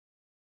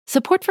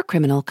Support for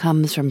Criminal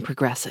comes from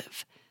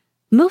Progressive.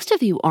 Most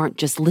of you aren't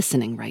just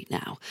listening right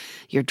now.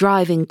 You're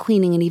driving,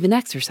 cleaning, and even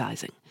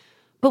exercising.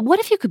 But what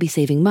if you could be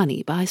saving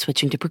money by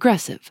switching to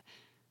Progressive?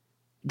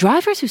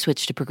 Drivers who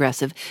switch to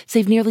Progressive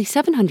save nearly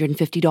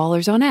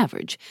 $750 on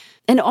average,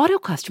 and auto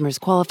customers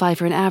qualify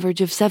for an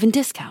average of 7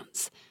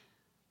 discounts.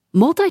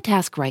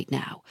 Multitask right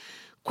now.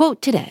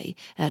 Quote today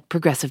at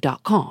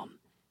Progressive.com.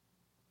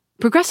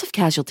 Progressive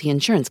Casualty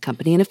Insurance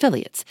Company and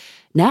Affiliates.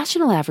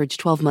 National average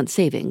 12-month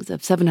savings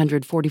of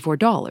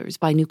 $744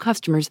 by new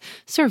customers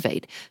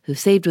surveyed who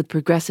saved with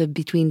Progressive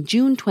between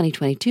June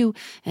 2022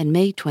 and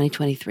May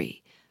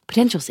 2023.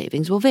 Potential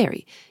savings will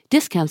vary.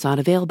 Discounts not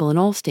available in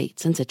all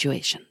states and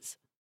situations.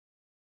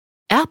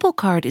 Apple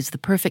Card is the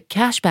perfect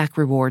cashback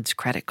rewards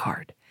credit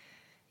card.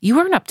 You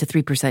earn up to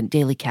 3%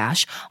 daily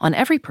cash on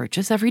every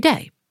purchase every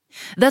day.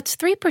 That's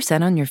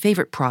 3% on your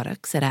favorite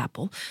products at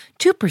Apple,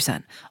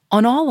 2%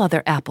 on all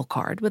other Apple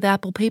Card with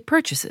Apple Pay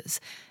purchases,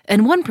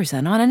 and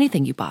 1% on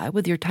anything you buy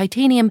with your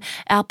titanium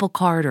Apple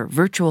Card or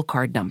virtual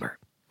card number.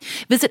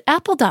 Visit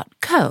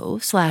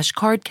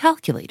apple.co/card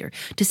calculator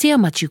to see how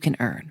much you can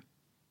earn.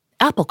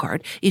 Apple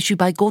Card issued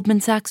by Goldman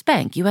Sachs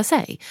Bank,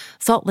 USA,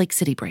 Salt Lake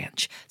City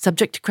branch,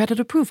 subject to credit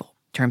approval.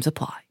 Terms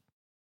apply.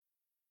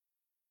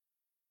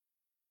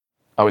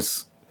 I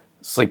was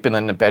sleeping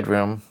in the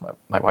bedroom.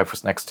 My wife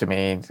was next to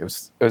me. It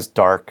was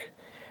dark,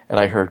 and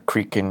I heard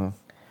creaking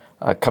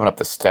coming up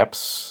the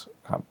steps.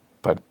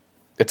 But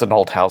it's an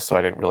old house, so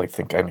I didn't really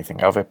think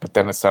anything of it. But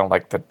then it sounded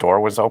like the door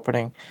was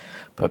opening,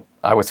 but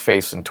I was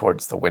facing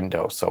towards the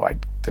window, so I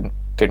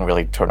didn't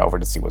really turn over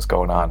to see what's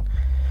going on.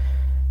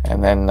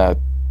 And then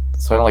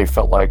suddenly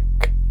felt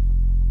like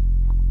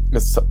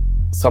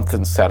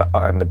something sat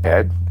on the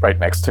bed right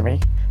next to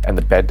me, and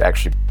the bed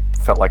actually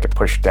felt like it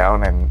pushed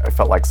down, and I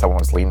felt like someone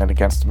was leaning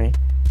against me.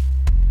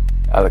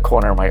 Out of the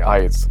corner of my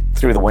eyes,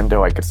 through the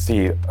window, I could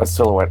see a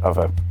silhouette of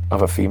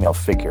a female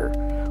figure,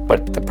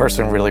 but the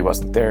person really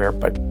wasn't there.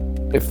 But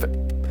it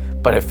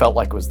felt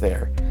like it was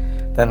there.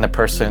 Then the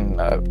person,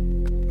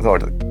 or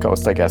the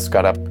ghost, I guess,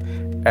 got up,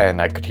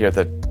 and I could hear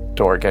the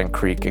door again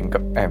creaking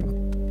and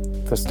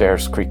the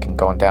stairs creaking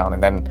going down.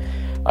 And then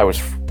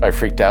I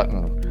freaked out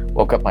and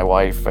woke up my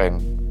wife,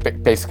 and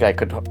basically I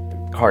could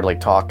hardly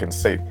talk and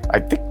say, I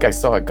think I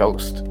saw a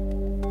ghost.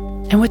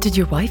 And what did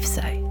your wife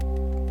say?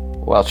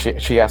 Well,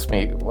 she asked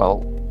me,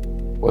 well,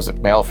 was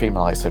it male or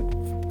female? I said,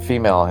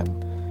 female. And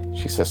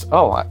she says,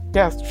 oh,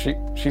 yeah,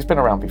 she's been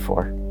around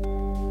before.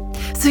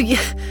 So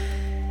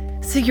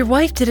your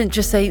wife didn't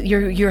just say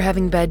you're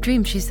having bad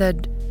dreams. She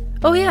said,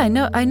 oh, yeah,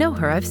 I know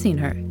her. I've seen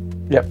her.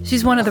 Yep.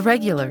 She's one of the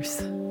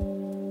regulars.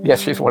 Yes,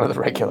 she's one of the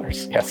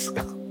regulars, yes.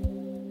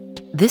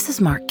 This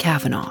is Mark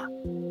Kavanaugh.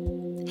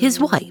 His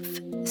wife,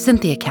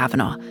 Cynthia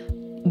Kavanaugh,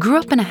 grew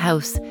up in a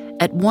house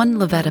at 1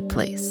 Lavetta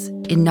Place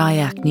in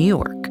Nyack, New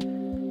York.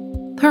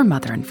 Her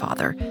mother and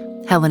father,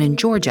 Helen and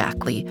George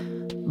Ackley,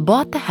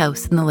 bought the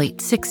house in the late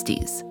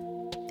 60s.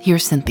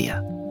 Here's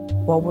Cynthia.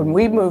 Well, when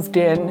we moved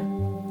in,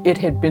 it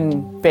had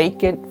been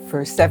vacant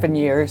for 7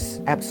 years.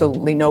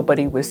 Absolutely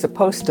nobody was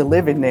supposed to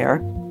live in there.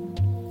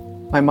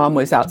 My mom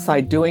was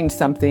outside doing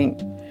something,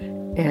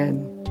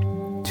 and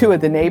 2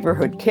 of the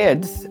neighborhood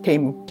kids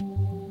came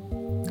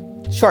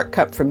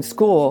shortcut from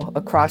school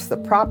across the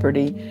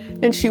property,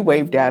 and she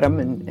waved at them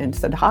and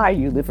said, hi,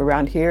 you live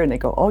around here? And they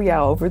go, oh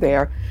yeah, over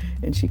there.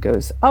 And she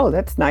goes, oh,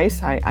 that's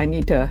nice. I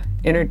need to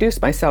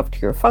introduce myself to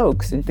your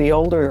folks. And the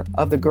older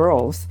of the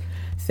girls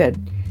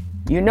said,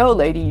 you know,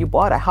 lady, you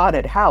bought a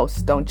haunted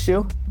house, don't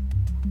you?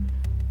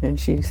 And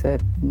she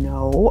said,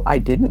 no, I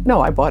didn't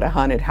know I bought a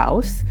haunted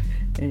house.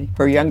 And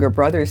her younger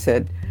brother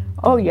said,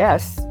 oh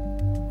yes,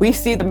 we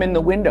see them in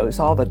the windows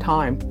all the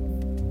time.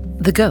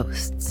 The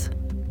ghosts.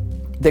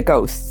 The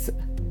ghosts.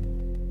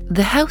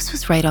 The house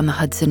was right on the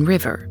Hudson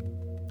River,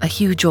 a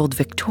huge old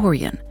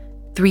Victorian,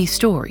 3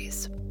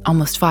 stories,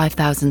 almost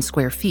 5,000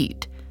 square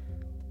feet.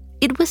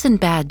 It was in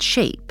bad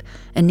shape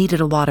and needed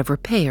a lot of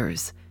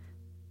repairs.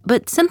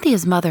 But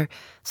Cynthia's mother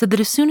said that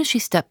as soon as she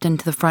stepped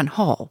into the front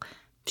hall,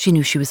 she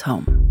knew she was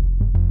home.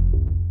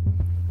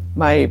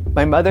 My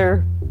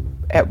mother,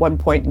 at one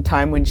point in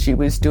time when she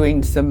was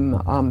doing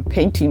some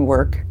painting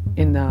work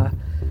in the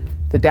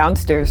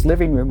downstairs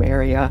living room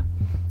area,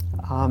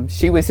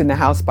 she was in the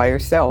house by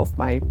herself.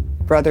 My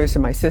brothers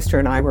and my sister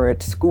and I were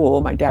at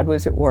school. My dad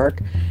was at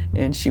work,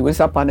 and she was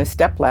up on a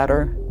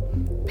stepladder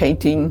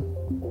painting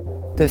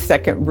the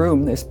second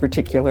room this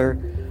particular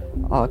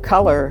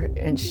color.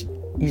 And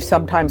you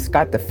sometimes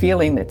got the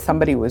feeling that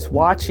somebody was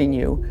watching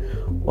you.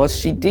 Well,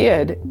 she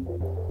did,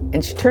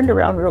 and she turned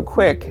around real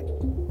quick,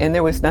 and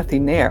there was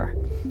nothing there.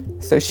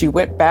 So she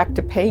went back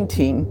to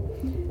painting,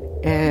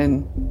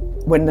 and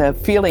when the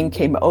feeling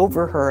came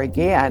over her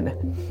again,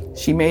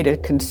 she made a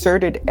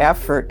concerted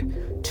effort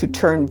to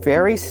turn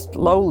very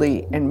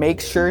slowly and make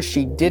sure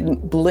she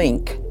didn't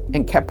blink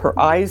and kept her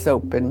eyes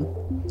open.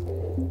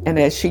 And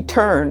as she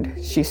turned,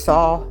 she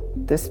saw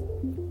this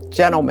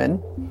gentleman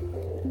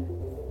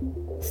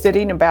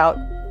sitting about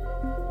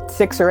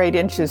 6 or 8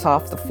 inches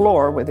off the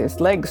floor with his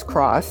legs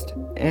crossed,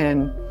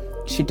 and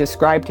she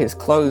described his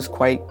clothes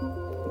quite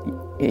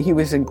He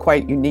was in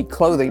quite unique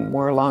clothing,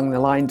 more along the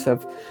lines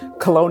of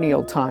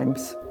colonial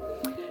times.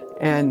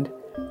 And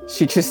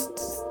she just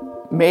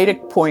made a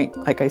point,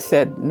 like I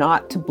said,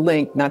 not to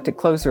blink, not to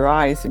close her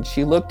eyes. And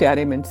she looked at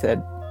him and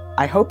said,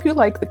 "I hope you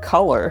like the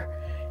color."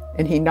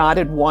 And he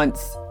nodded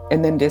once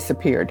and then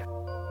disappeared.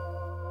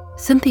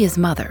 Cynthia's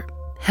mother,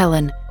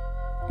 Helen,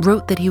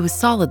 wrote that he was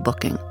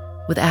solid-looking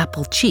with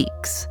apple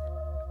cheeks.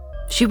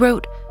 She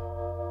wrote,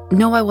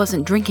 "No, I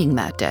wasn't drinking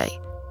that day.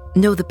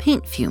 No, the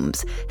paint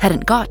fumes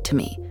hadn't got to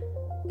me.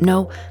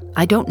 No,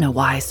 I don't know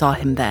why I saw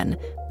him then,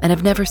 and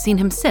have never seen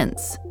him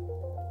since.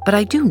 But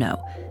I do know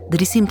that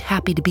he seemed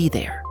happy to be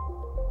there."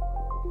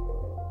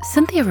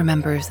 Cynthia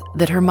remembers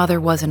that her mother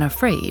wasn't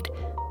afraid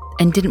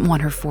and didn't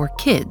want her 4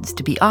 kids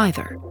to be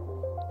either.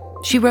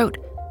 She wrote,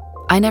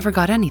 "I never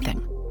got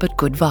anything but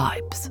good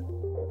vibes."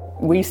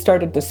 We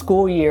started the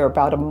school year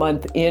about a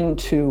month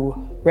into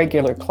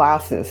regular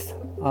classes,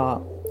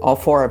 all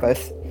 4 of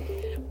us.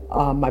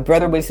 My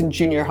brother was in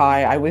junior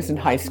high, I was in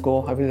high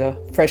school. I was a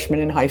freshman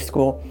in high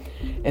school,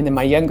 and then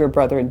my younger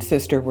brother and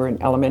sister were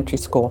in elementary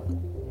school.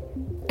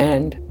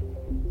 And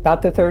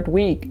about the 3rd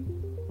week,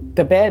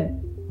 the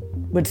bed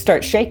would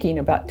start shaking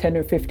about 10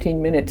 or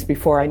 15 minutes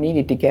before I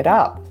needed to get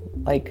up.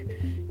 Like,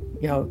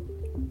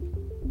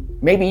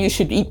 maybe you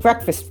should eat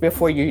breakfast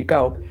before you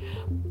go.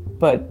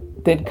 But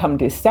then come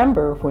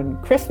December, when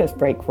Christmas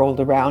break rolled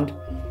around,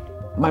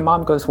 my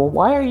mom goes, "Well,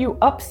 why are you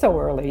up so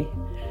early?"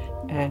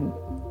 And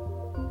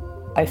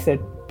I said,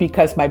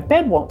 "Because my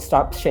bed won't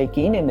stop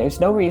shaking, and there's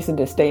no reason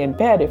to stay in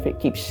bed if it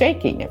keeps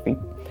shaking every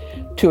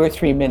 2 or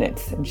 3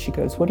 minutes." And she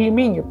goes, "What do you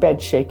mean your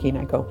bed's shaking?"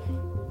 I go,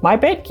 "My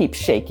bed keeps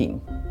shaking."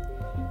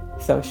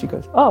 So she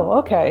goes, "Oh,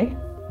 okay.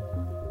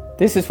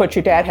 This is what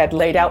your dad had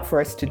laid out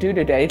for us to do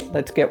today.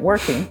 Let's get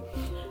working."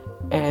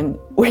 And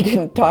we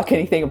didn't talk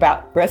anything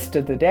about the rest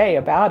of the day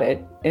about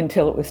it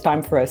until it was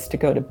time for us to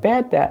go to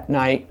bed that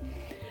night.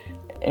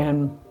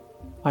 And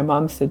my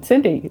mom said,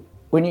 "Cindy,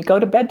 when you go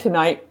to bed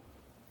tonight,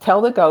 tell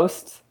the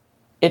ghosts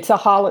it's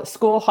a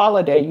school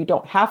holiday. You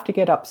don't have to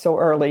get up so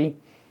early.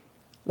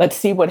 Let's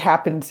see what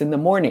happens in the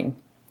morning."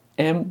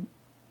 And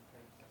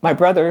my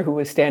brother, who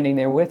was standing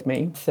there with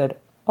me, said,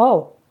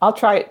 "Oh, I'll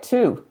try it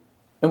too."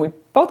 And we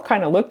both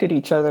kind of looked at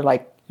each other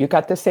like, "You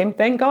got the same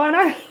thing going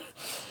on?"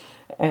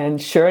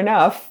 And sure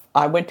enough,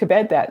 I went to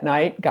bed that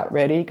night, got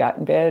ready, got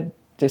in bed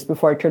just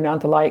before I turned on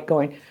the light,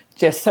 going,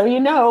 "Just so you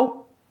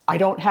know, I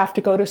don't have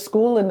to go to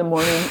school in the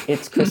morning.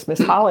 It's Christmas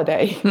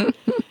holiday."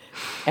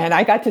 And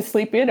I got to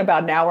sleep in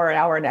about an hour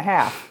and a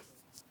half.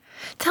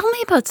 Tell me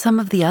about some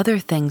of the other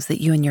things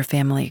that you and your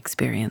family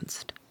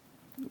experienced.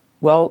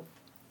 Well,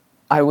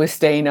 I was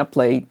staying up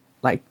late,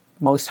 like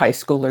most high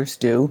schoolers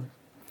do.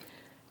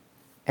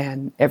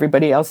 And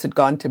everybody else had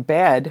gone to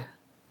bed.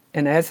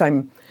 And as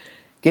I'm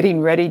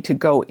getting ready to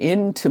go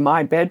into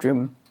my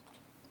bedroom,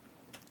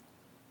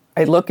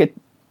 I look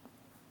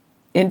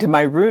into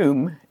my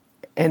room,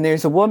 and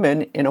there's a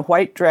woman in a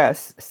white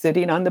dress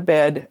sitting on the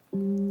bed,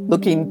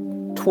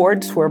 looking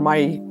towards where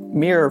my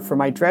mirror for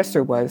my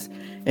dresser was,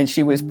 and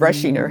she was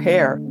brushing her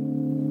hair.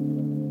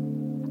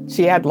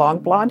 She had long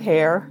blonde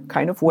hair,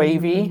 kind of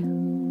wavy,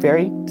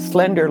 very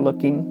slender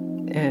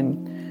looking, and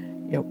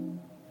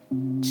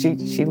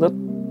she looked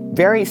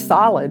very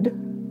solid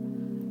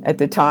at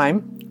the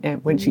time.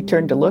 And when she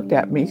turned to look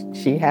at me,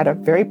 she had a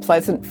very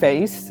pleasant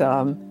face,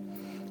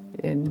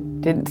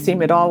 and didn't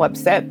seem at all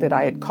upset that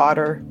I had caught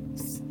her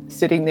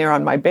sitting there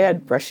on my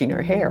bed brushing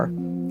her hair.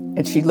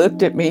 And she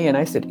looked at me, and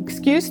I said,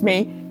 "Excuse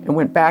me," and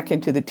went back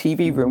into the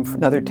TV room for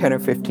another 10 or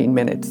 15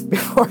 minutes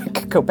before I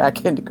could go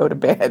back in to go to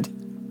bed.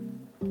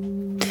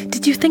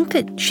 Did you think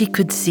that she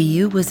could see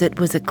you? Was it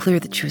clear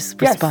that she was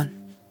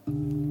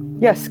responding?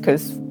 Yes,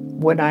 because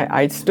when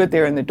I stood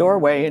there in the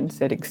doorway and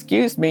said,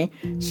 "Excuse me,"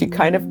 she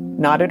kind of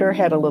nodded her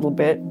head a little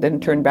bit, then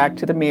turned back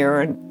to the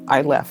mirror, and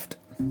I left.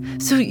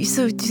 So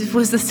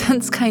was the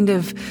sense kind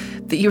of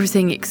that you were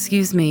saying,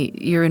 "Excuse me,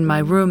 you're in my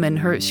room," and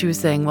she was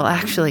saying, "Well,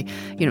 actually,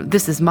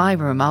 this is my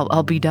room.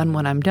 I'll be done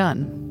when I'm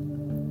done."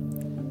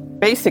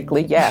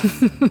 Basically, yes.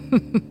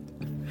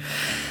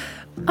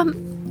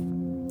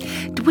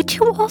 Would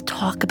you all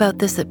talk about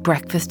this at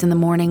breakfast in the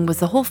morning? Was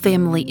the whole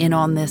family in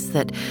on this,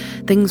 that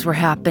things were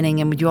happening,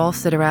 and would you all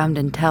sit around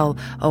and tell,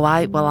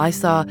 I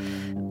saw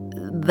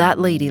that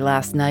lady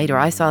last night, or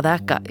I saw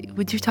that guy?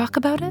 Would you talk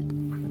about it?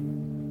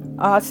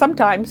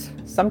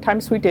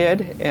 Sometimes we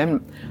did.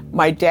 And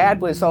my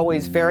dad was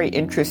always very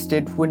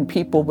interested when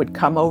people would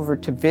come over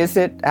to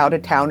visit,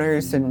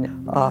 out-of-towners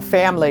and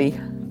family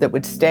that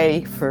would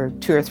stay for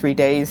 2 or 3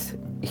 days.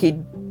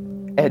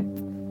 At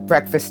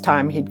breakfast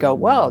time, he'd go,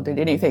 "Well, did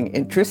anything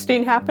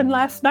interesting happen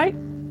last night?"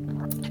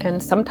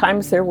 And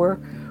sometimes there were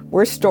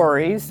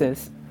stories.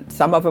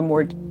 Some of them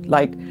were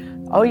like,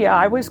 "Oh yeah,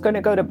 I was going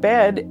to go to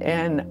bed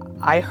and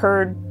I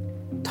heard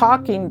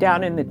talking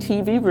down in the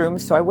TV room,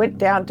 so I went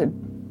down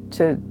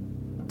to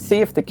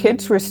see if the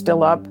kids were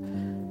still up,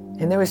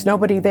 and there was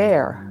nobody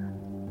there."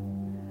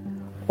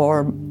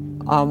 Or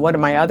one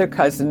of my other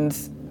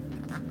cousins,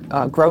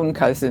 grown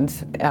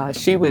cousins,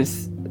 she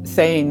was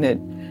saying that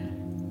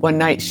one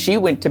night she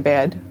went to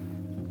bed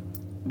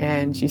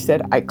And she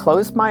said, I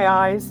closed my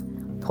eyes,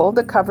 pulled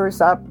the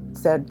covers up,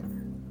 said,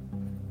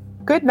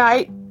 good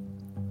night.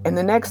 And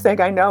the next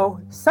thing I know,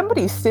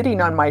 somebody's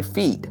sitting on my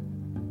feet.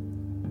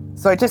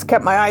 So I just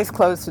kept my eyes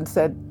closed and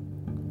said,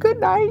 good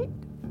night.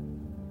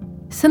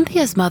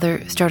 Cynthia's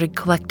mother started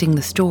collecting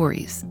the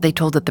stories they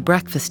told at the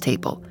breakfast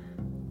table.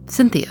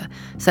 Cynthia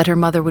said her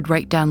mother would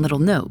write down little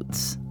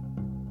notes.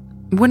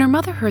 When her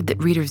mother heard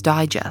that Reader's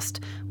Digest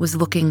was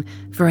looking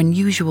for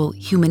unusual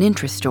human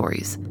interest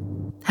stories,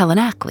 Helen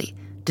Ackley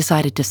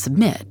decided to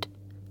submit.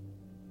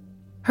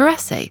 Her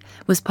essay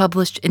was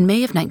published in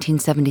May of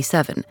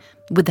 1977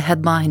 with the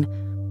headline,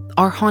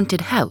 Our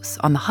Haunted House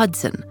on the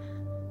Hudson.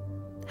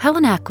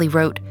 Helen Ackley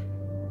wrote,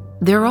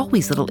 there are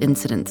always little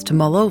incidents to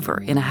mull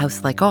over in a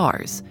house like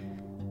ours.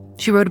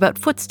 She wrote about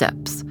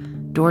footsteps,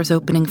 doors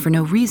opening for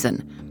no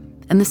reason,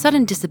 and the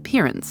sudden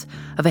disappearance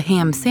of a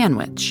ham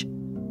sandwich.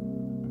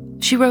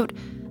 She wrote,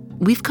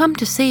 we've come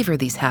to savor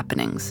these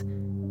happenings.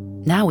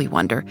 Now we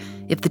wonder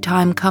if the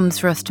time comes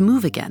for us to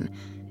move again.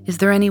 Is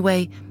there any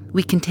way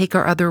we can take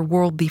our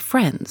otherworldly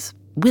friends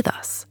with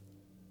us?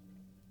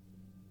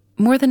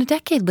 More than a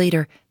decade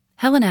later,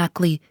 Helen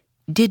Ackley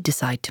did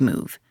decide to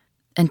move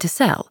and to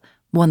sell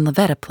One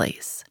Lavetta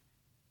Place.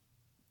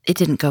 It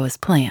didn't go as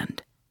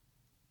planned.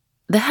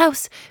 The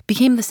house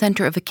became the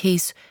center of a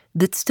case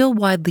that's still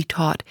widely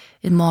taught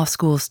in law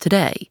schools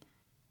today.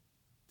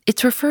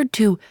 It's referred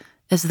to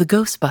as the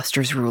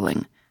Ghostbusters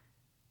ruling.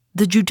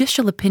 The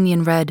judicial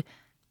opinion read,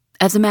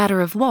 as a matter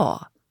of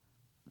law,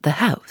 the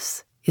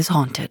house is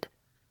haunted.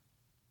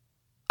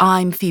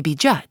 I'm Phoebe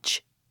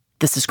Judge.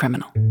 This is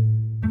Criminal.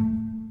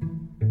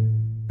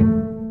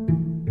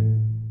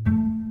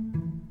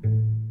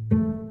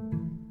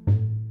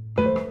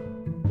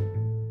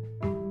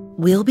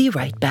 We'll be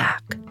right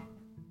back.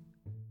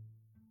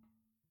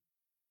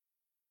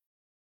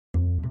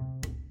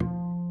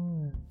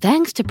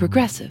 Thanks to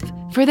Progressive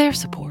for their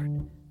support.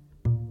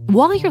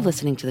 While you're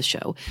listening to the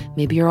show,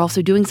 maybe you're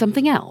also doing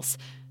something else.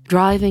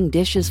 Driving,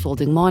 dishes,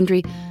 folding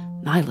laundry.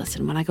 I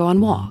listen when I go on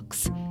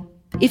walks.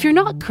 If you're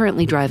not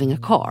currently driving a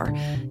car,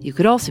 you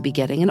could also be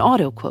getting an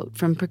auto quote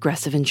from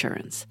Progressive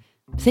Insurance.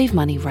 Save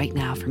money right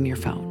now from your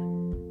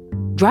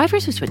phone.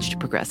 Drivers who switch to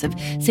Progressive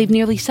save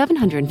nearly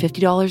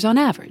 $750 on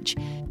average.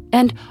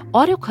 And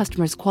auto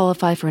customers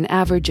qualify for an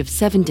average of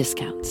 7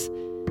 discounts.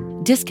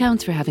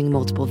 Discounts for having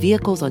multiple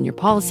vehicles on your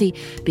policy,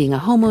 being a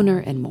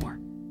homeowner, and more.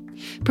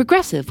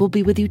 Progressive will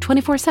be with you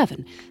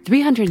 24/7,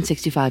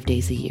 365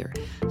 days a year,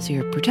 so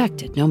you're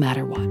protected no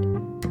matter what.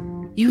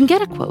 You can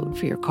get a quote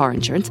for your car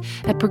insurance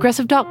at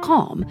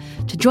Progressive.com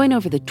to join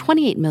over the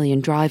 28 million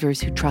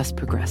drivers who trust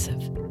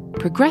Progressive.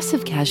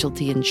 Progressive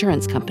Casualty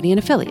Insurance Company and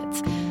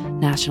Affiliates.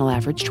 National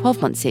average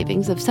 12-month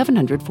savings of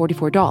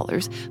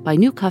 $744 by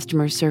new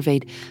customers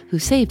surveyed who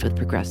saved with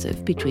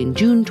Progressive between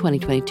June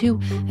 2022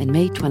 and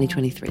May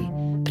 2023.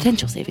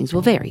 Potential savings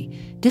will vary.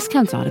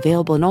 Discounts not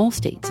available in all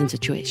states and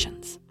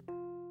situations.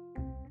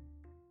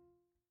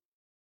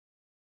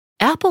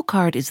 Apple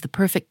Card is the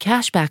perfect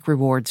cashback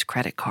rewards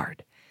credit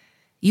card.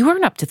 You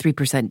earn up to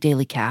 3%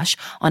 daily cash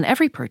on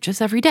every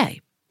purchase every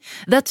day.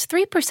 That's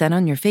 3%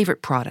 on your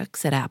favorite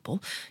products at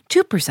Apple,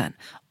 2%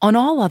 on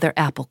all other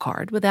Apple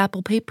Card with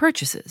Apple Pay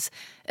purchases,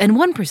 and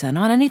 1%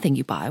 on anything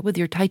you buy with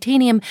your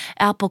titanium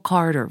Apple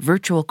Card or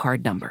virtual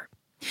card number.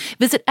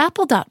 Visit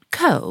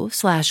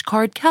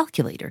apple.co/card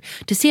calculator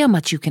to see how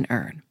much you can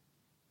earn.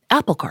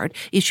 Apple Card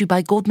issued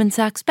by Goldman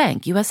Sachs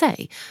Bank,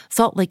 USA,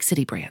 Salt Lake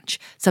City branch,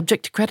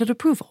 subject to credit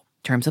approval.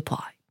 Terms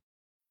apply.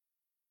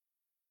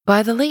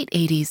 By the late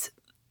 80s,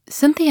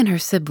 Cynthia and her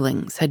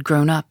siblings had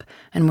grown up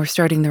and were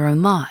starting their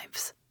own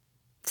lives.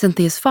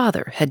 Cynthia's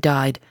father had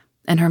died,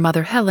 and her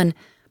mother, Helen,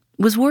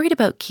 was worried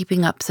about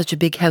keeping up such a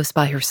big house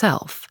by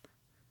herself.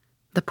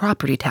 The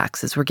property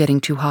taxes were getting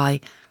too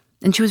high,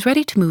 and she was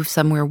ready to move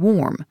somewhere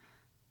warm.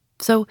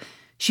 So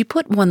she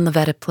put One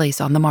Lavetta Place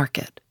on the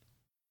market.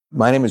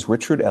 My name is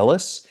Richard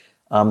Ellis.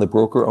 I'm the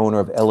broker-owner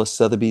of Ellis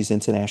Sotheby's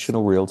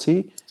International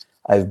Realty.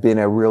 I've been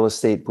a real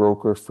estate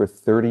broker for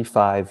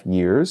 35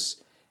 years.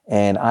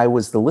 And I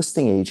was the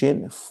listing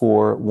agent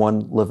for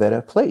One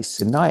Lavetta Place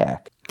in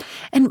Nyack.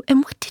 And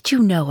what did you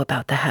know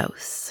about the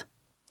house?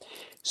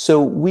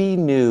 So we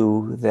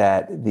knew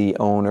that the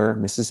owner,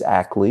 Mrs.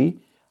 Ackley,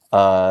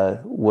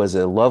 was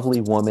a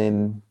lovely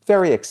woman,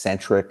 very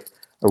eccentric,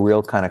 a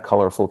real kind of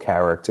colorful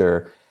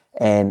character.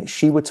 And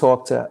she would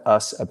talk to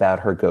us about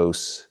her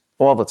ghosts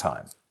all the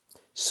time.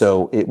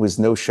 So it was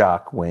no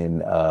shock when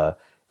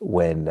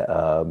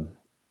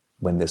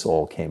this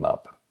all came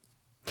up.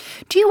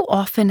 Do you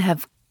often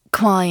have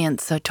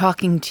clients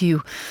talking to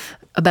you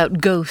about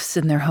ghosts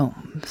in their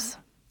homes?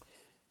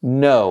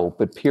 No,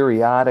 but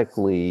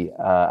periodically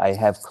I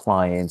have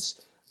clients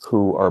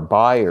who are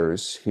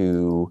buyers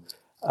who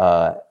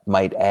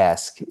might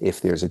ask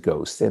if there's a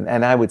ghost.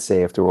 And I would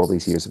say after all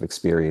these years of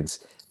experience,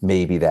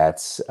 maybe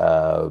that's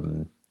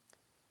 3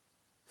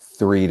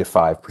 to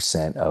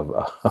 5%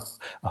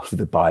 of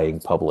the buying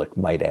public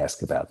might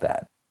ask about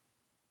that.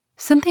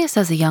 Cynthia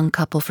says a young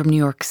couple from New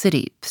York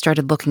City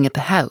started looking at the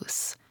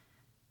house.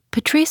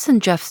 Patrice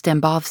and Jeff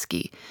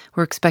Stambovsky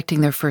were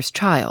expecting their first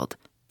child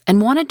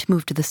and wanted to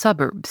move to the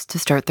suburbs to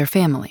start their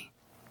family.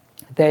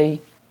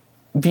 They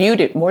viewed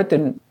it more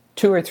than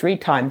 2 or 3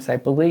 times, I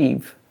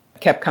believe,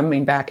 kept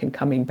coming back and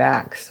coming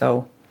back.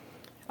 So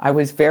I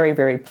was very,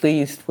 very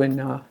pleased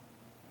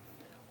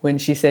when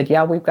she said,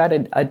 yeah, we've got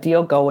a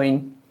deal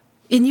going.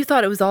 And you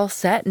thought it was all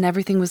set and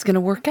everything was going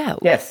to work out?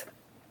 Yes.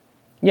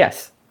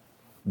 Yes.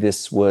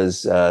 This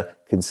was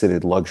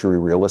considered luxury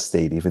real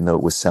estate, even though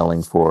it was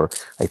selling for,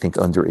 I think,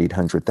 under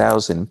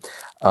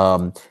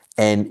 $800,000.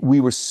 And we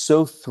were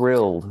so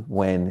thrilled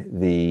when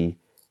the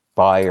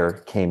buyer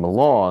came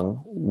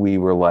along. We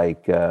were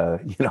like,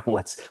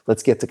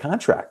 let's get to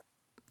contract.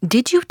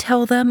 Did you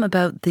tell them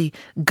about the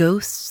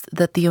ghosts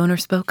that the owner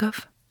spoke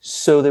of?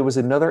 So there was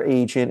another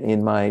agent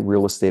in my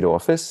real estate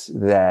office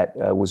that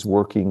was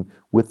working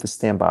with the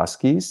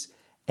Stambovskys,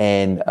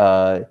 and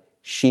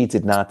she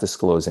did not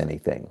disclose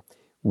anything.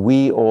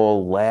 We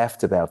all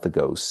laughed about the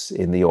ghosts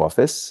in the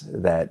office,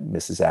 that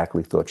Mrs.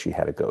 Ackley thought she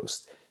had a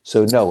ghost.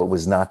 So no, it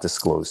was not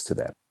disclosed to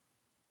them.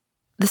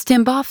 The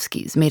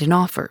Stambovskys made an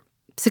offer,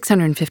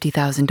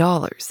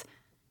 $650,000.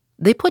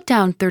 They put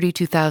down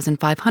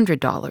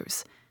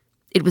 $32,500.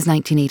 It was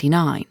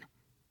 1989.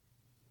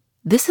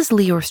 This is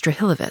Lior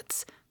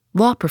Strahilovitz,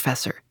 law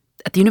professor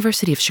at the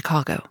University of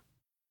Chicago.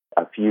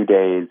 A few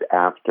days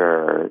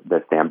after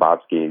the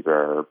Stambovskys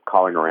are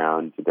calling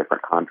around to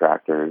different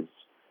contractors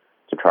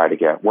to try to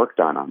get work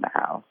done on the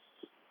house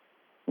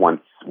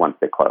once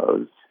they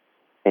close.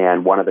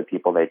 And one of the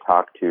people they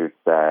talk to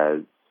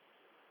says,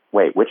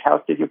 wait, which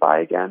house did you buy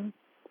again?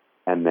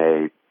 And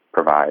they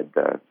provide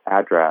the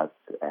address,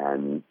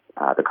 and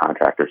the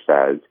contractor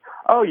says,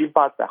 oh, you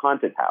bought the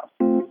haunted house.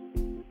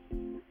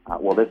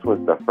 Well, this was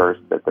the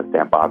first that the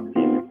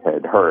Stambovskys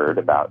had heard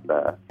about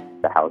the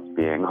house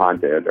being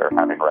haunted or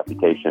having a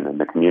reputation in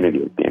the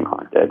community as being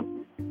haunted.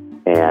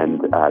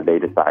 And they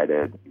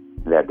decided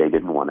that they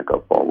didn't want to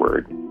go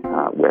forward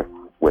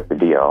with the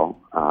deal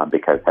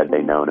because had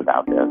they known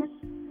about this,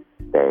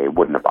 they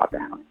wouldn't have bought the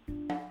house.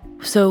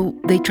 So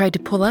they tried to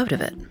pull out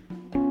of it?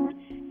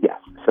 Yes.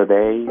 So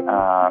they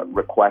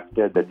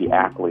requested that the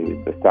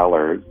Ackleys, the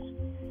sellers,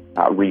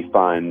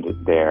 refund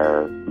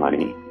their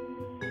money.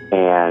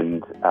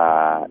 And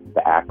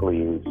the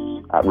Ackleys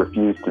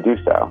refused to do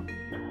so.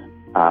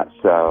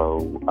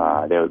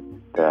 The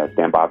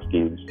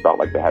Stambovskys felt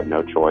like they had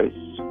no choice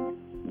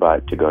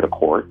but to go to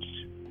court.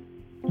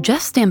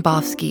 Jeff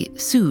Stambovsky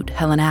sued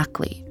Helen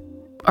Ackley,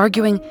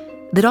 arguing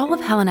that all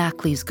of Helen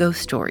Ackley's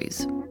ghost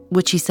stories,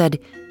 which he said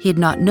he had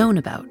not known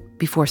about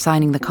before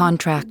signing the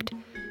contract,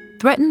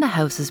 threatened the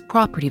house's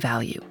property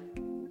value.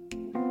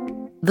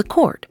 The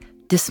court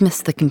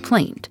dismissed the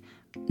complaint,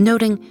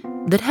 noting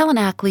that Helen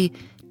Ackley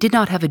did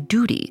not have a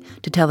duty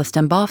to tell the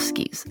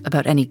Stambovskys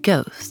about any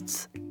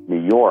ghosts.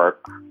 New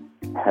York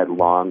had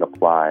long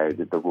applied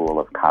the rule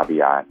of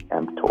caveat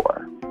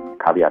emptor.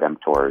 Caveat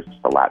emptor is just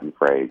a Latin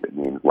phrase. It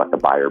means let the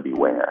buyer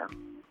beware.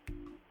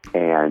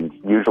 And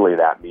usually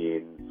that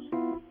means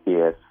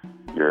if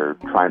you're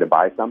trying to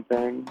buy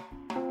something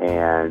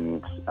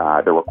and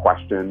there were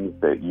questions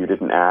that you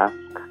didn't ask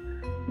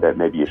that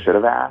maybe you should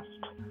have asked,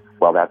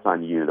 well, that's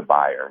on you, the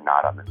buyer,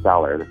 not on the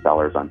seller. The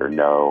seller's under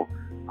no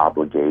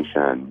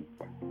obligation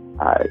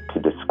to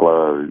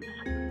disclose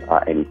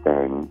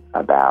anything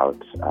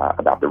about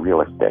the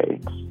real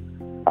estate.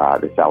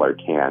 The seller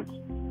can't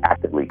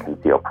actively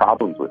conceal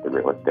problems with the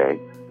real estate,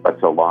 but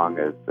so long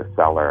as the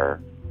seller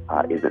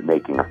isn't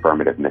making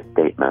affirmative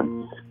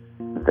misstatements,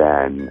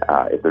 then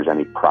if there's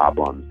any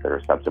problems that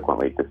are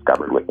subsequently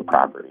discovered with the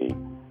property,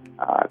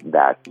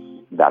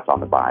 that's on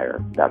the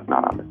buyer. That's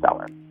not on the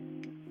seller.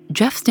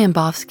 Jeff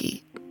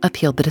Stambovsky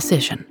appealed the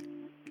decision.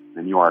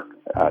 The New York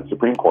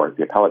Supreme Court,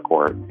 the appellate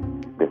court,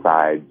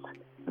 decides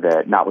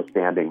that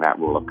notwithstanding that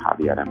rule of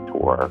caveat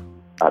emptor,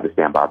 the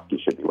Stambovskys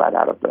should be let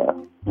out of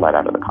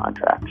the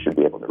contract, should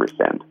be able to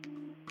rescind.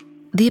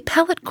 The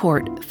appellate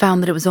court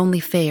found that it was only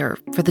fair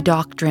for the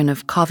doctrine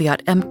of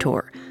caveat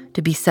emptor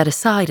to be set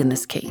aside in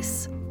this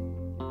case.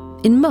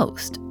 In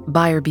most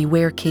buyer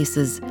beware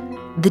cases,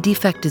 the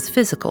defect is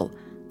physical,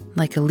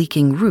 like a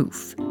leaking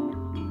roof,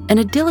 and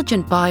a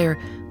diligent buyer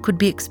could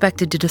be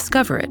expected to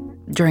discover it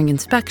during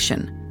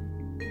inspection.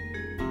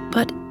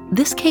 But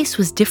this case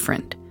was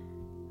different.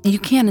 You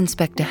can't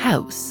inspect a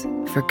house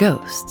for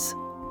ghosts.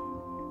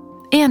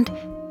 And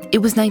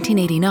it was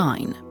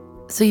 1989,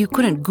 so you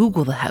couldn't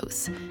Google the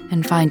house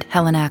and find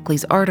Helen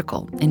Ackley's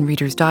article in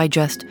Reader's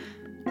Digest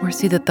or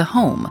see that the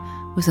home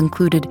was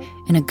included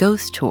in a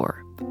ghost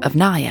tour of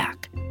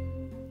Nyack.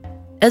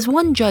 As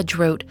one judge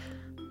wrote,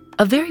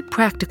 a very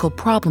practical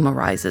problem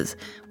arises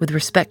with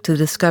respect to the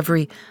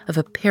discovery of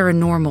a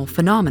paranormal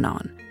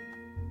phenomenon.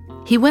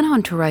 He went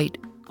on to write,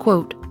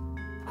 quote,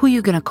 "Who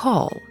you gonna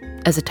call?"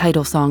 as a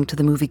title song to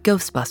the movie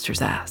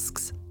Ghostbusters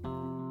asks.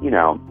 You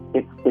know,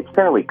 it's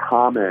fairly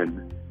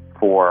common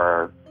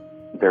for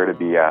there to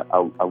be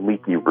a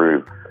leaky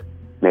roof,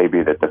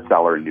 maybe that the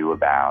seller knew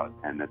about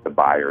and that the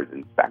buyer's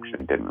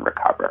inspection didn't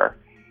recover.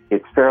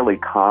 It's fairly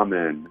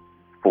common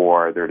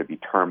for there to be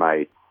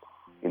termites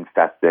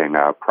infesting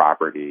a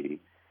property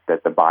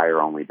that the buyer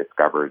only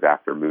discovers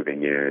after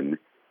moving in.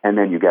 And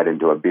then you get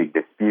into a big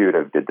dispute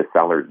of, did the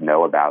sellers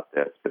know about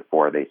this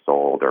before they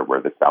sold, or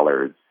were the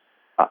sellers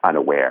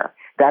unaware?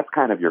 That's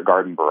kind of your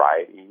garden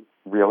variety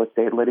real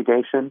estate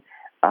litigation.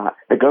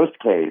 The ghost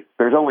case,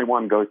 there's only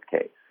one ghost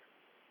case.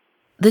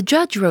 The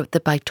judge wrote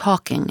that by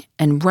talking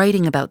and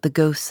writing about the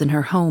ghosts in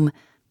her home,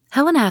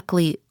 Helen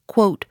Ackley,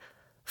 quote,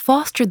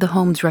 fostered the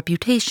home's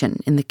reputation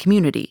in the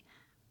community.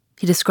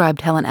 He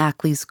described Helen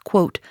Ackley's,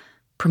 quote,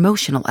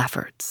 promotional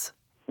efforts.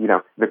 You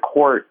know, the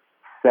court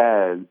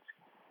says,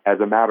 as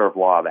a matter of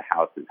law, the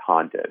house is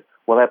haunted.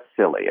 Well, that's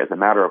silly. As a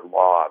matter of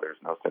law, there's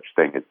no such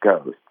thing as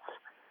ghosts.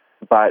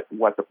 But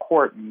what the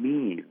court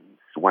means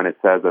when it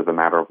says, as a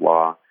matter of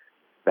law,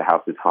 the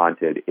house is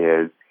haunted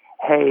is,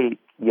 hey,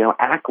 you know,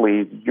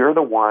 Ackley, you're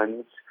the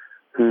ones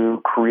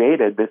who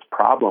created this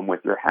problem with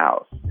your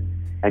house.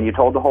 And you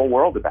told the whole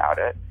world about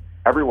it,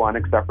 everyone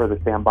except for the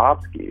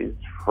Stambovskys,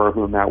 for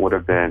whom that would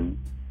have been,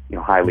 you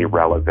know, highly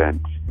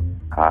relevant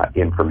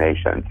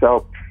information.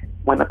 So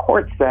when the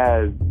court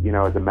says, you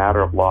know, as a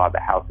matter of law, the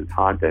house is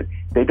haunted,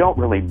 they don't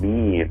really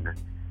mean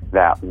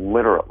that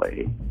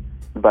literally,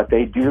 but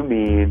they do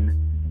mean,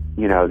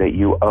 you know, that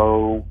you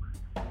owe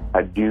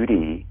a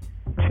duty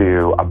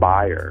to a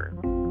buyer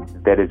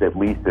that is at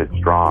least as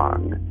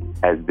strong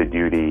as the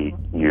duty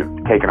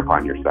you've taken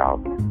upon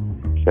yourself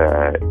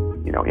to,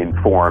 you know,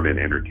 inform and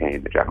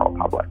entertain the general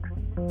public.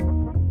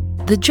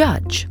 The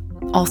judge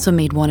also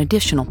made one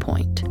additional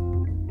point.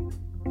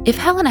 If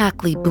Helen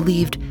Ackley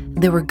believed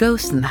there were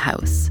ghosts in the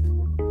house,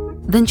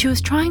 then she was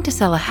trying to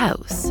sell a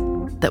house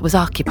that was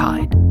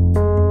occupied.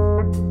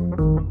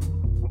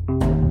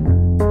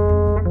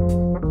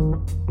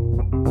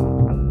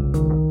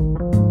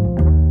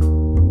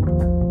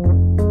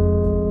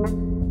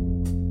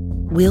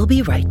 We'll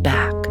be right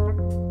back.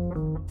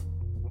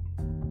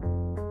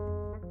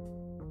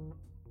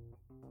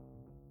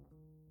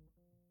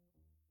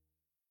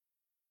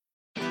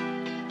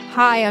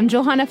 Hi, I'm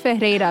Johanna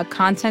Ferreira,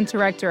 content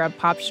director at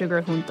Pop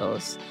Sugar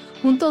Juntos.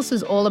 Juntos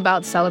is all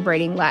about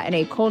celebrating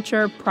Latinx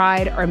culture,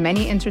 pride, our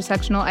many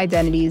intersectional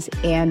identities,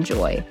 and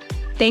joy.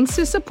 Thanks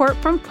to support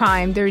from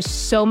Prime, there's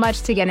so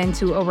much to get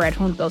into over at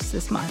Juntos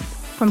this month.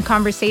 From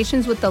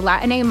conversations with the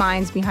Latinx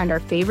minds behind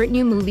our favorite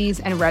new movies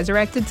and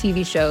resurrected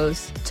TV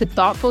shows, to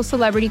thoughtful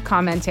celebrity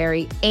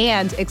commentary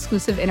and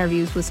exclusive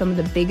interviews with some of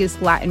the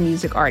biggest Latin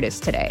music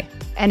artists today.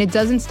 And it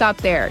doesn't stop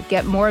there.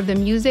 Get more of the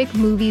music,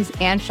 movies,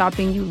 and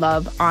shopping you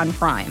love on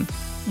Prime.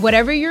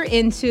 Whatever you're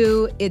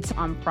into, it's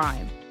on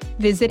Prime.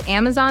 Visit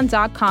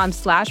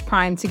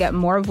Amazon.com/Prime to get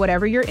more of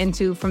whatever you're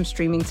into, from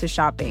streaming to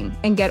shopping.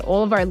 And get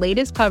all of our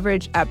latest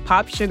coverage at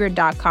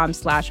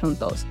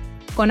popsugar.com/juntos.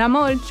 Con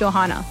amor,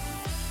 Johanna.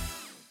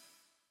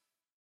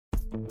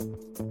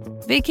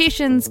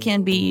 Vacations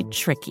can be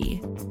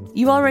tricky.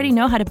 You already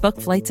know how to book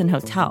flights and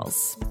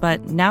hotels,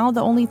 but now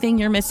the only thing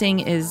you're missing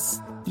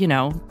is, you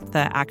know,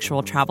 the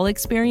actual travel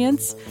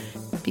experience.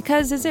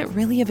 Because is it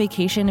really a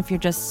vacation if you're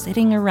just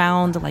sitting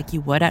around like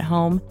you would at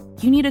home?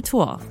 You need a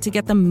tool to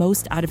get the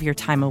most out of your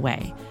time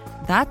away.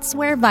 That's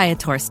where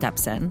Viator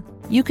steps in.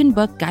 You can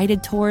book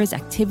guided tours,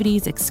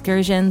 activities,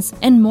 excursions,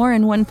 and more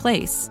in one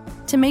place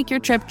to make your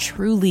trip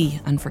truly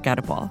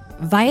unforgettable.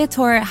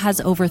 Viator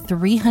has over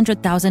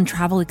 300,000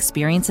 travel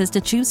experiences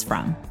to choose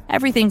from.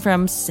 Everything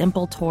from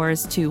simple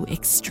tours to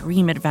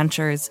extreme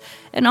adventures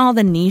and all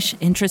the niche,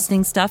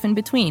 interesting stuff in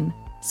between.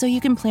 So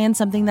you can plan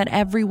something that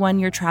everyone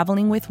you're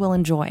traveling with will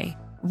enjoy.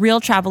 Real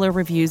traveler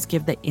reviews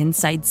give the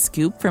inside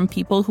scoop from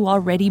people who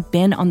already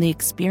been on the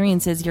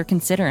experiences you're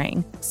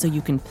considering, so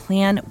you can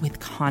plan with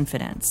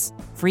confidence.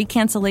 Free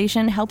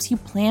cancellation helps you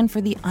plan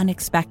for the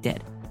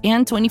unexpected.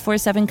 And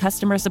 24/7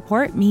 customer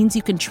support means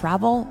you can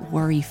travel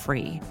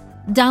worry-free.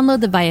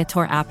 Download the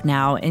Viator app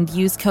now and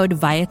use code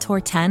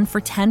Viator10 for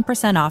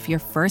 10% off your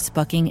first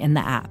booking in the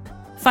app.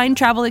 Find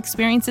travel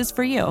experiences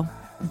for you.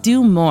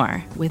 Do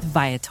more with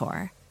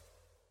Viator.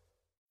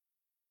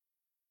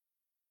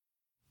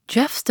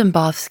 Jeff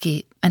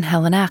Stambovsky and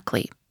Helen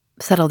Ackley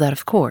settled out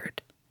of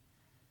court.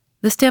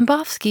 The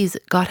Stambovskys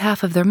got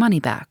half of their money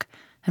back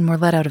and were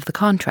let out of the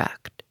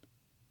contract.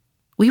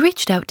 We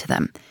reached out to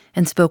them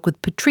and spoke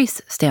with Patrice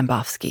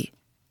Stambovsky.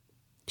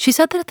 She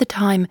said that at the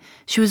time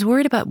she was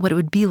worried about what it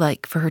would be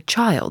like for her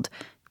child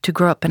to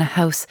grow up in a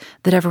house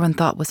that everyone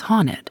thought was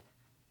haunted.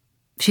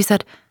 She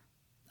said,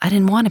 "I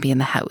didn't want to be in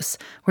the house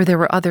where there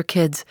were other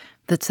kids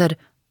that said,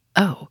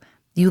 'Oh,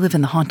 you live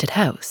in the haunted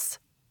house.'"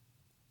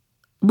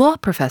 Law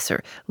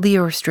professor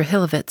Lior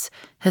Strahilovitz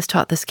has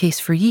taught this case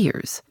for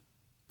years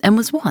and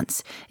was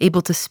once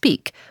able to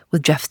speak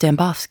with Jeff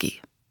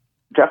Stambovsky.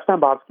 Jeff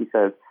Stambovsky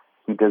says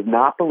he does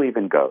not believe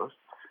in ghosts,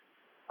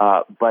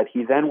 but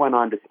he then went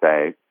on to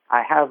say,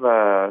 I have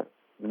a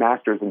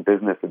master's in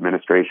business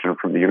administration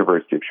from the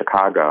University of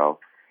Chicago,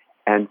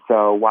 and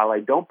so while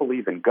I don't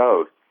believe in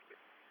ghosts,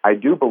 I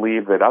do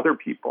believe that other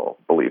people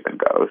believe in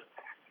ghosts.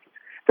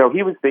 So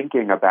he was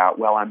thinking about,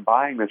 well, I'm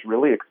buying this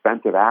really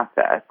expensive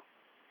asset,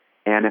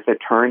 and if it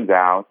turns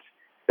out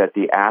that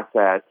the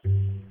asset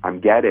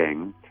I'm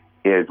getting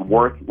is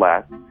worth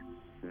less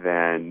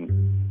than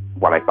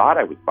what I thought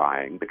I was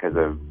buying because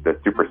of the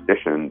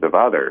superstitions of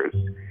others,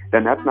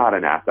 then that's not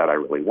an asset I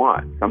really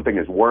want. Something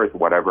is worth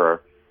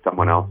whatever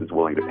someone else is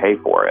willing to pay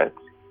for it.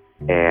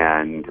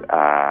 And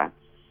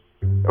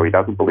so he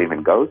doesn't believe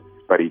in ghosts,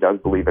 but he does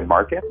believe in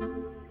markets.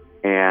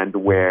 And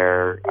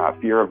where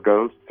fear of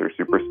ghosts or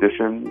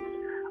superstitions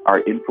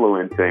are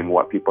influencing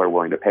what people are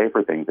willing to pay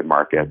for things in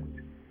markets,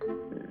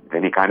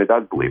 then he kind of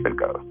does believe in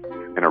ghosts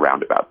in a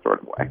roundabout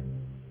sort of way.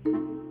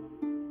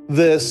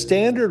 The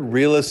standard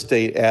real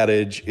estate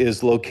adage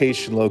is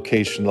location,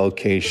 location,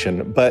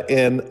 location. But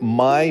in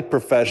my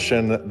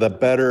profession, the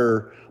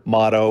better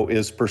motto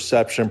is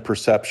perception,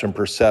 perception,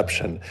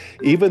 perception.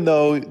 Even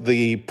though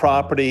the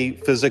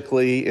property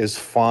physically is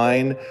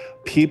fine,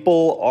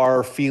 people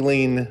are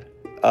feeling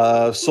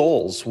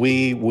souls.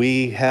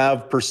 We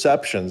have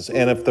perceptions,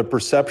 and if the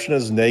perception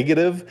is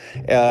negative,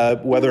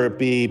 whether it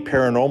be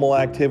paranormal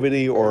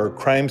activity or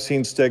crime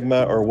scene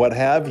stigma or what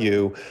have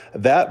you,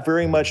 that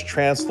very much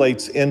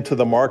translates into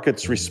the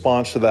market's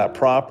response to that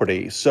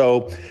property.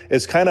 So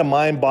it's kind of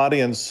mind, body,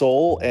 and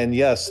soul. And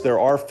yes, there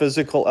are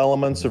physical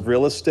elements of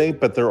real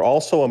estate, but there are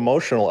also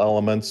emotional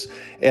elements,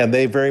 and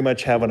they very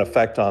much have an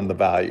effect on the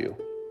value.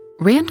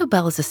 Randall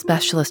Bell is a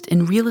specialist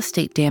in real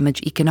estate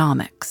damage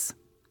economics.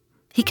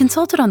 He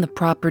consulted on the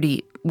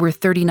property where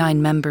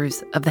 39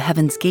 members of the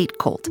Heaven's Gate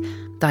cult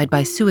died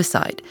by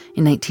suicide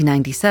in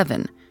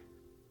 1997.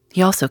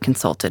 He also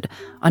consulted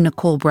on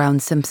Nicole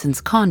Brown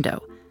Simpson's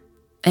condo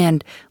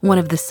and one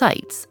of the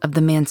sites of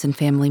the Manson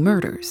family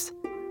murders.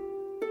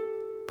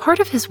 Part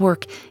of his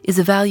work is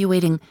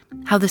evaluating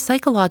how the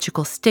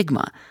psychological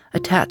stigma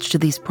attached to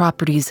these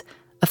properties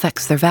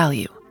affects their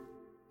value.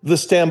 The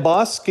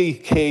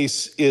Stambosky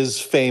case is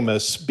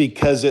famous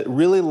because it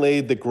really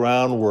laid the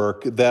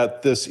groundwork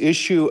that this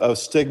issue of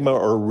stigma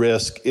or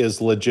risk is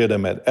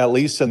legitimate, at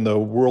least in the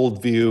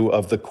worldview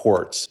of the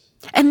courts.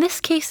 And this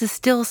case is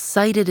still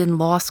cited in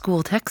law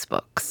school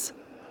textbooks.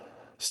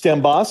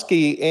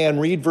 Stambosky and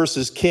Reed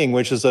versus King,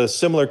 which is a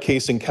similar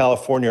case in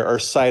California, are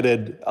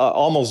cited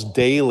almost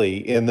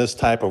daily in this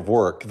type of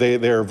work.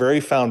 They're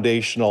very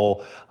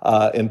foundational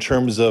in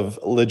terms of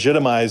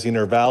legitimizing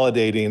or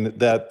validating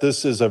that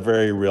this is a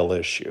very real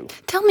issue.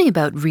 Tell me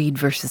about Reed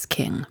versus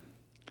King.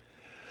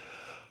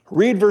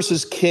 Reed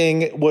versus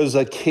King was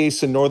a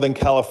case in Northern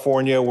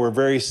California where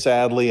very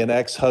sadly an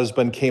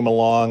ex-husband came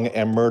along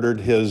and murdered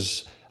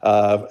his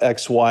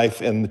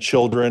ex-wife and the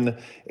children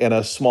in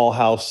a small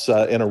house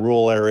in a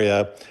rural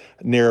area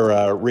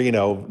near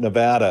Reno,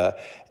 Nevada.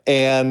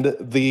 And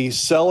the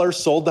seller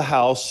sold the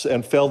house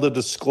and failed to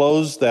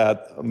disclose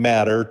that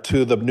matter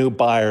to the new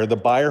buyer. The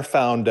buyer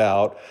found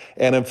out.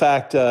 And in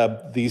fact,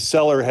 the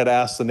seller had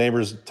asked the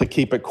neighbors to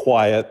keep it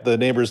quiet. The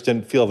neighbors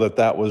didn't feel that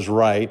that was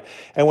right.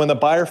 And when the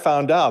buyer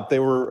found out, they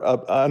were,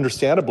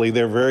 understandably,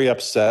 they were very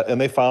upset,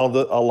 and they filed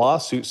a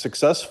lawsuit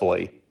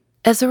successfully.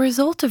 As a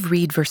result of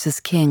Reed versus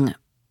King,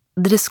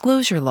 the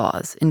disclosure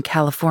laws in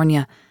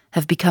California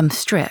have become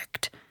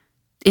strict.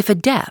 If a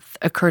death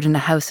occurred in a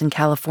house in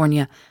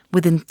California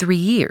within 3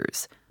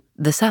 years,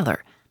 the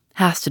seller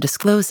has to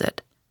disclose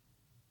it.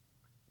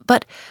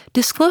 But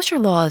disclosure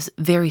laws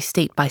vary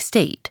state by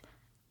state.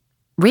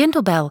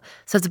 Randall Bell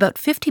says about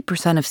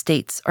 50% of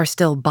states are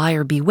still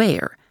buyer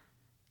beware.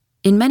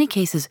 In many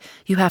cases,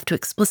 you have to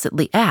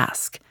explicitly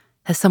ask,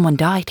 has someone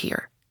died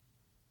here?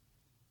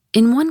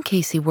 In one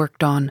case he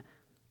worked on,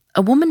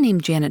 a woman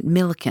named Janet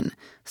Milliken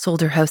sold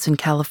her house in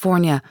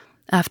California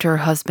after her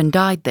husband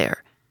died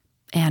there,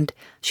 and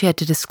she had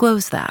to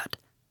disclose that.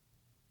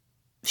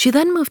 She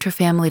then moved her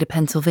family to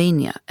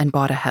Pennsylvania and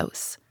bought a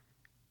house.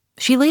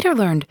 She later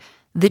learned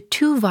that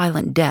 2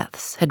 violent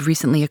deaths had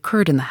recently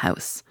occurred in the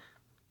house.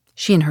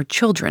 She and her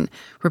children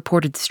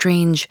reported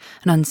strange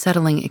and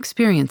unsettling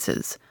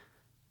experiences,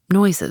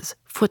 noises,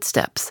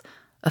 footsteps,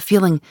 a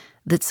feeling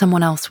that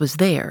someone else was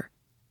there.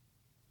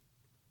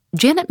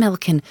 Janet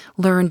Milliken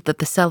learned that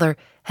the seller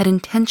had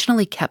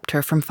intentionally kept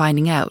her from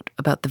finding out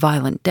about the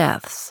violent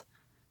deaths.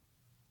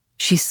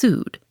 She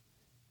sued,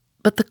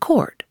 but the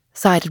court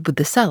sided with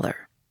the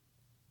seller.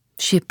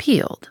 She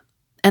appealed,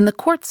 and the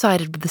court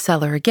sided with the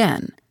seller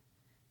again.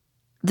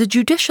 The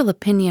judicial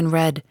opinion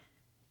read,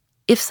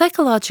 "If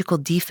psychological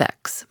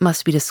defects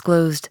must be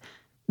disclosed,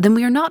 then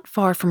we are not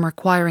far from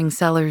requiring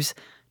sellers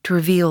to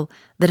reveal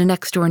that a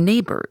next-door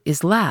neighbor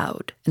is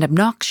loud and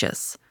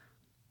obnoxious,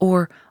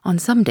 or on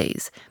some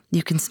days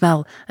you can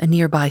smell a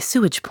nearby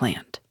sewage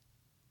plant."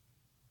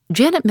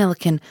 Janet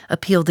Milliken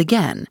appealed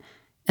again,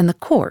 and the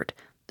court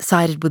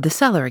sided with the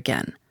seller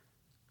again.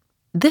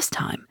 This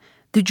time,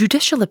 the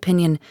judicial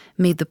opinion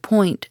made the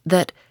point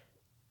that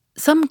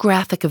some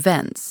graphic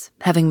events,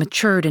 having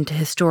matured into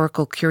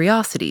historical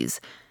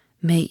curiosities,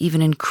 may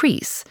even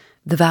increase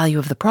the value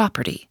of the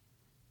property.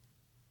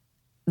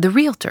 The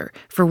realtor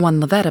for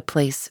One Levetta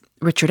Place,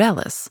 Richard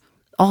Ellis,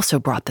 also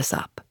brought this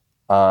up.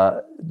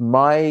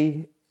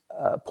 My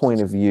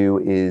point of view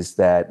is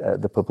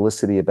that the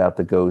publicity about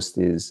the ghost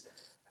is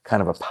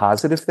kind of a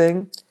positive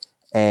thing.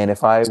 And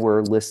if I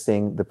were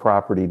listing the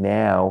property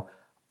now,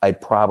 I'd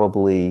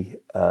probably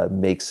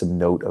make some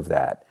note of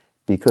that,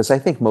 because I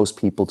think most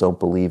people don't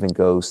believe in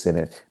ghosts, and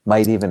it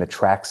might even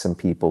attract some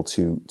people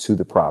to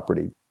the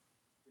property.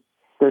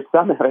 There's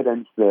some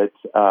evidence that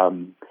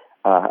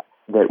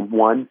that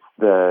once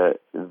the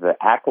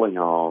Ackley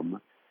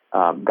home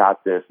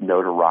got this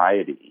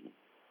notoriety,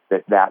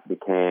 that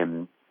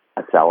became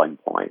a selling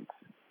point.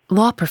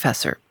 Law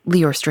professor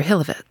Lior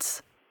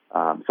Strahilovitz.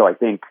 So I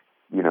think,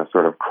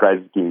 sort of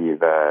Kresge,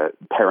 the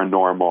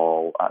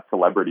paranormal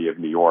celebrity of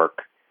New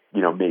York,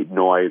 made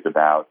noise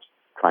about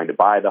trying to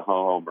buy the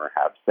home or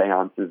have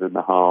seances in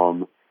the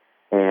home.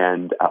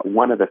 And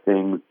one of the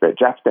things that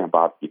Jeff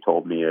Stambovsky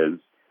told me is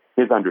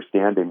his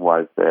understanding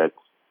was that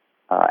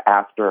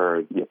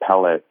after the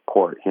appellate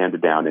court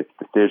handed down its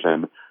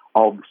decision,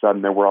 all of a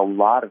sudden there were a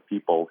lot of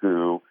people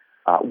who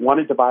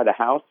wanted to buy the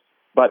house,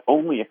 but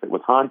only if it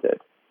was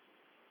haunted.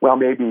 Well,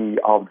 maybe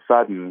all of a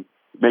sudden,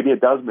 maybe it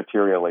does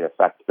materially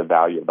affect the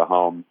value of the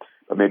home,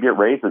 but maybe it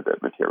raises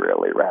it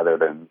materially rather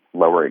than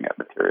lowering it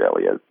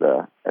materially, as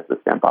the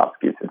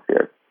Stambovskys had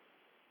feared.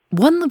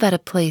 One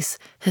Levetta Place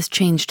has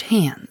changed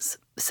hands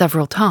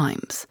several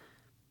times.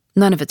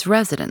 None of its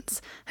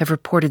residents have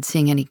reported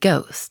seeing any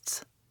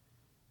ghosts.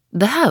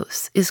 The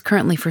house is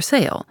currently for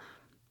sale.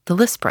 The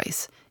list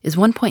price is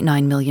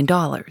 $1.9 million.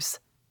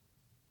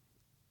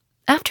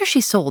 After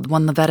she sold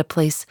One Levetta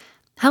Place,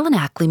 Helen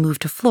Ackley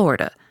moved to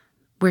Florida,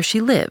 where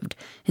she lived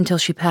until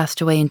she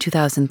passed away in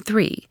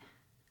 2003.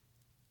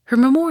 Her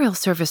memorial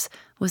service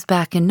was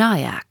back in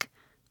Nyack,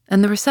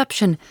 and the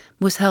reception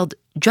was held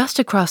just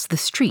across the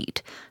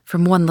street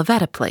from One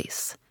Levetta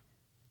Place.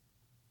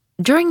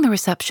 During the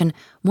reception,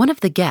 one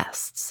of the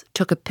guests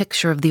took a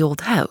picture of the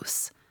old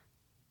house.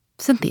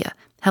 Cynthia,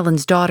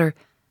 Helen's daughter,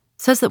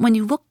 says that when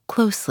you look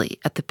closely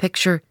at the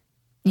picture,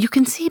 you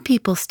can see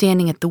people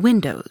standing at the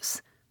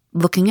windows,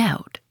 looking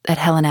out at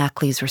Helen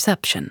Ackley's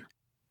reception.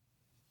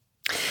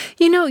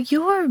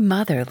 Your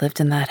mother lived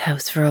in that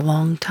house for a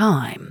long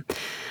time.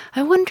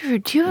 I wonder,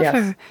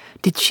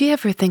 did she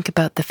ever think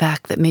about the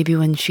fact that maybe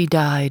when she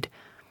died,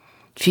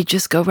 she'd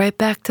just go right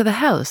back to the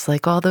house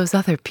like all those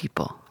other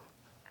people?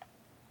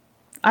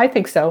 I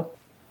think so.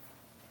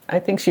 I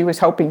think she was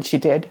hoping she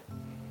did.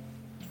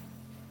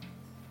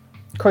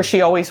 Of course,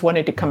 she always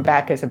wanted to come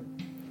back as a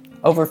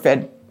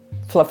overfed,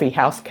 fluffy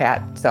house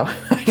cat, so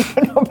I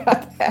don't know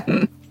about that.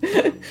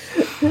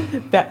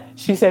 That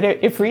she said,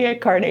 if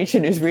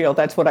reincarnation is real,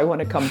 that's what I want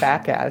to come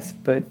back as.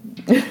 But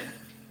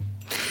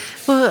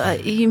well,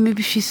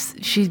 maybe she's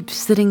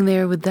sitting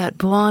there with that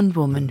blonde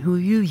woman who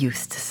you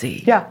used to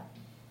see. Yeah,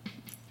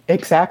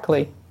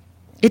 exactly.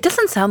 It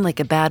doesn't sound like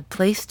a bad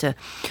place to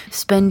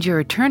spend your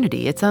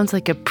eternity. It sounds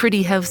like a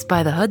pretty house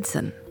by the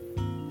Hudson.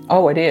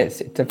 Oh, it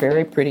is. It's a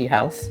very pretty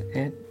house,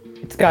 and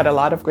it's got a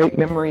lot of great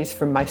memories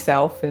from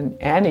myself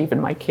and even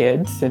my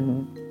kids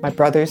and my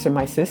brothers and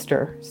my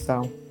sister.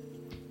 So,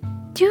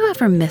 do you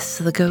ever miss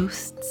the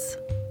ghosts?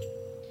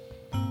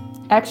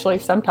 Actually,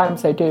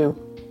 sometimes I do.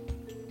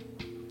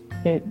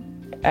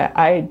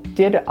 I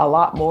did a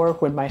lot more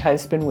when my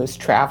husband was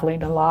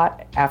traveling a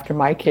lot after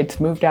my kids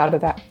moved out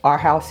of our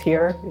house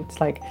here.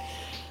 It's like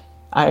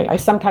I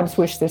sometimes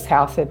wish this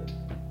house had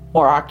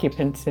more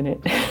occupants in it.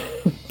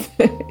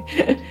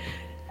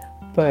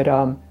 But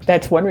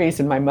that's one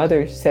reason my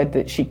mother said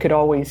that she could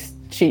always,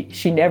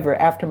 she never,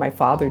 after my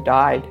father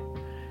died,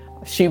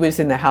 she was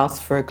in the house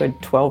for a good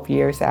 12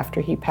 years after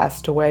he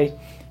passed away.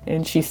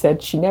 And she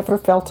said she never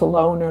felt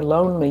alone or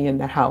lonely in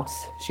the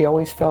house. She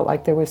always felt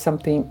like there was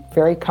something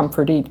very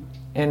comforting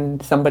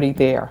and somebody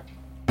there.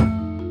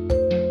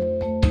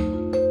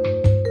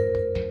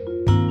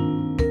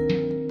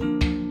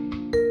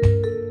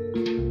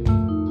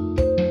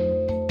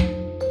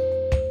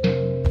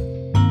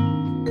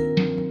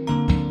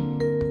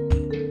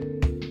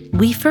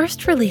 We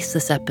first released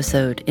this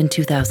episode in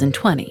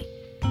 2020.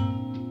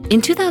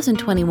 In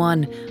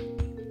 2021,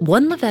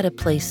 One Levetta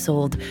Place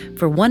sold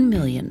for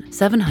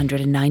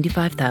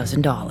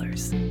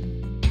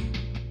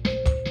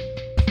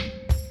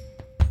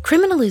 $1,795,000.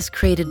 Criminal is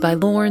created by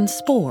Lauren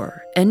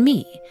Spohr and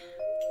me.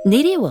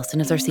 Nadia Wilson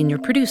is our senior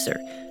producer.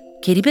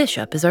 Katie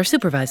Bishop is our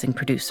supervising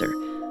producer.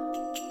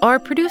 Our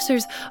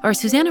producers are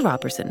Susanna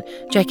Robertson,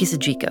 Jackie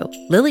Sajiko,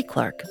 Lily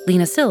Clark,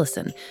 Lena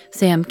Sillison,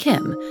 Sam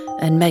Kim,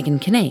 and Megan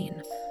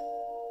Kinane.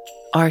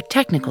 Our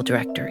technical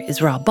director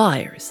is Rob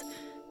Byers.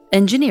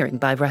 Engineering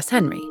by Russ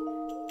Henry.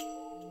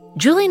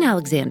 Julian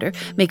Alexander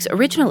makes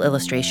original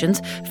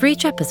illustrations for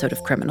each episode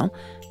of Criminal.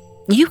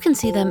 You can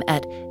see them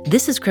at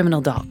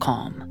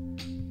thisiscriminal.com.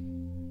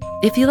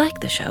 If you like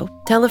the show,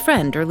 tell a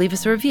friend or leave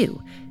us a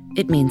review.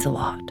 It means a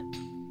lot.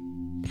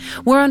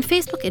 We're on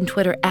Facebook and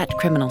Twitter at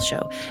Criminal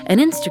Show and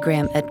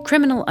Instagram at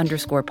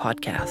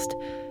criminal_podcast.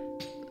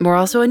 We're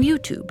also on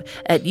YouTube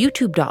at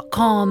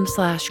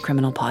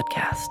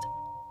youtube.com/criminalpodcast.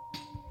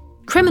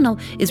 Criminal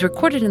is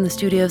recorded in the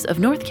studios of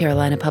North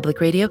Carolina Public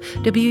Radio,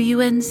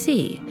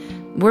 WUNC.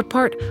 We're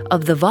part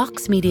of the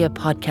Vox Media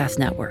Podcast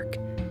Network.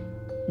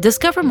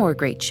 Discover more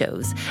great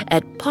shows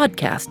at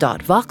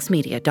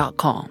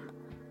podcast.voxmedia.com.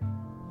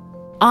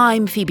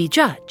 I'm Phoebe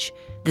Judge.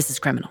 This is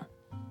Criminal.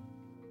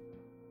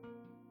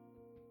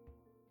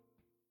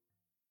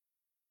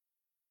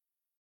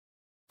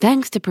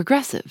 Thanks to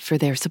Progressive for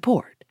their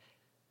support.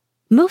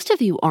 Most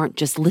of you aren't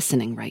just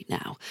listening right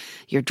now.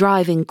 You're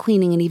driving,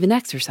 cleaning, and even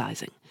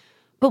exercising.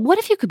 But what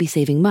if you could be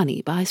saving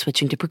money by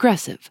switching to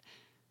Progressive?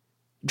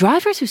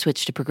 Drivers who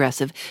switch to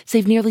Progressive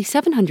save nearly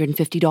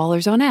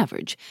 $750 on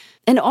average,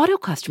 and auto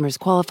customers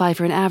qualify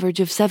for an average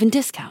of 7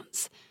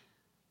 discounts.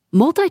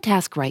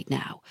 Multitask right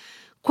now.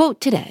 Quote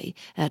today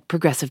at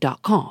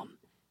Progressive.com.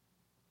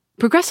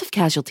 Progressive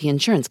Casualty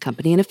Insurance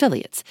Company and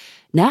Affiliates.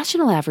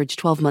 National average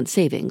 12-month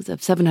savings of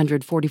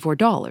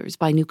 $744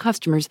 by new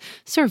customers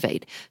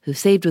surveyed who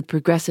saved with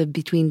Progressive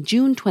between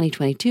June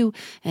 2022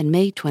 and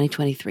May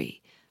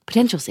 2023.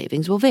 Potential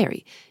savings will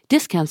vary.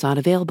 Discounts not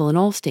available in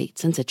all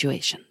states and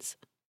situations.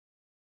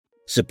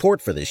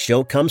 Support for this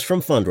show comes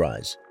from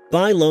Fundrise.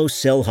 Buy low,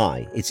 sell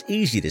high. It's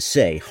easy to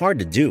say, hard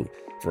to do.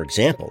 For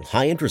example,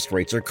 high interest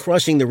rates are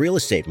crushing the real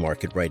estate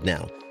market right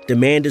now.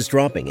 Demand is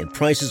dropping and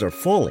prices are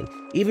falling,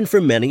 even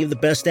for many of the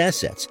best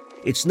assets.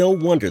 It's no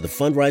wonder the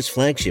Fundrise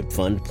Flagship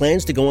Fund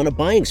plans to go on a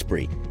buying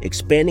spree,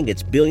 expanding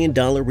its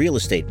billion-dollar real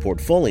estate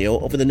portfolio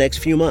over the next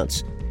few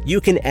months. You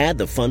can add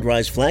the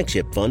Fundrise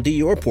Flagship Fund to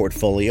your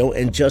portfolio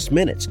in just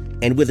minutes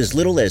and with as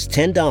little as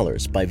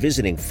 $10 by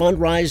visiting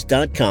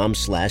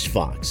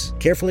fundrise.com/Fox.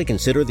 Carefully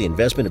consider the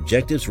investment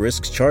objectives,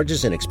 risks,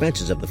 charges, and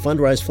expenses of the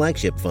Fundrise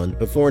Flagship Fund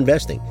before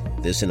investing.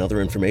 This and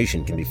other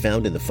information can be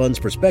found in the fund's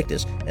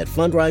prospectus at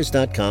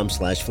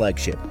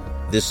fundrise.com/flagship.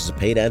 This is a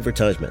paid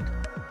advertisement.